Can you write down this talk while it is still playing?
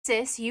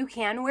Sis, you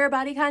can wear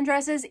bodycon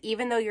dresses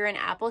even though you're an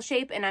apple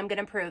shape, and I'm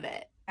gonna prove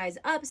it. Guys,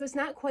 up so it's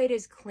not quite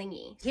as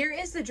clingy. Here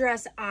is the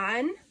dress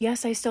on.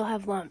 Yes, I still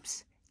have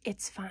lumps.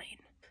 It's fine.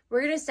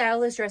 We're gonna style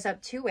this dress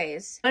up 2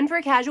 ways. One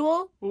for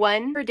casual,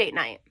 one for date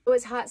night. Oh,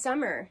 it's hot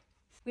summer.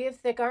 We have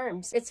thick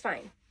arms. It's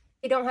fine.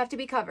 They don't have to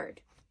be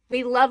covered.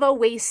 We love a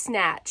waist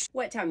snatch.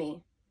 What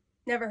tummy?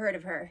 Never heard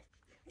of her.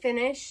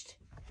 Finished.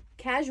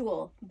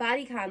 Casual.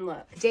 Bodycon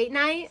look. Date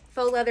night,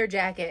 faux leather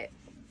jacket.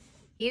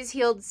 These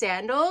heeled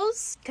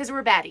sandals, because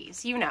we're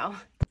baddies, you know.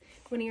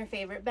 One of your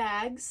favorite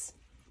bags.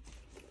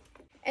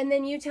 And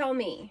then you tell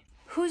me,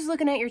 who's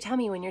looking at your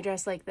tummy when you're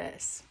dressed like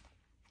this?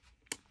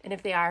 And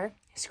if they are,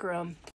 screw them.